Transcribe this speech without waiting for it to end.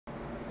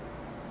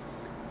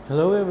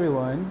Hello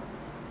everyone,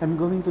 I'm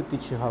going to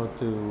teach you how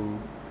to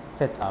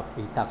set up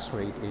a tax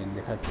rate in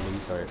the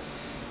calculator.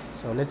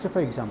 So let's say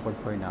for example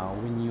for now,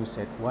 when you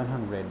set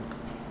 100,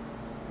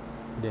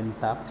 then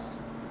tax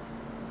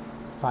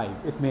 5,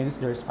 it means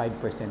there's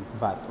 5%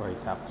 VAT or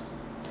tax.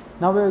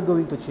 Now we're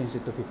going to change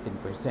it to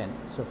 15%.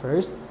 So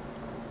first,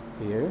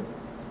 here,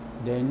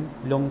 then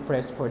long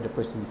press for the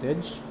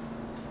percentage.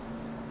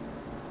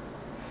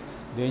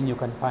 Then you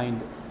can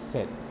find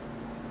set.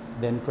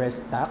 Then press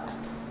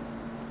tax.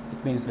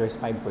 It means there's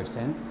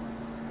 5%.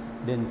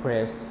 Then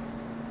press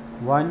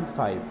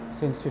 1.5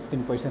 since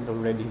 15%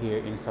 already here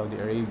in Saudi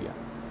Arabia.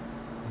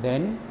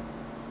 Then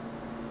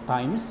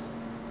times,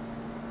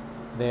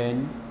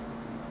 then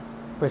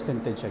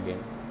percentage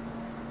again.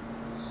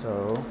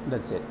 So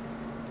that's it.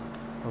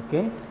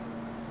 Okay,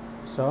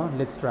 so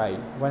let's try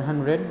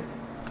 100.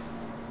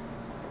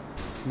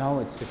 Now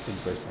it's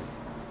 15%.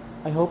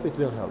 I hope it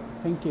will help.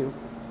 Thank you.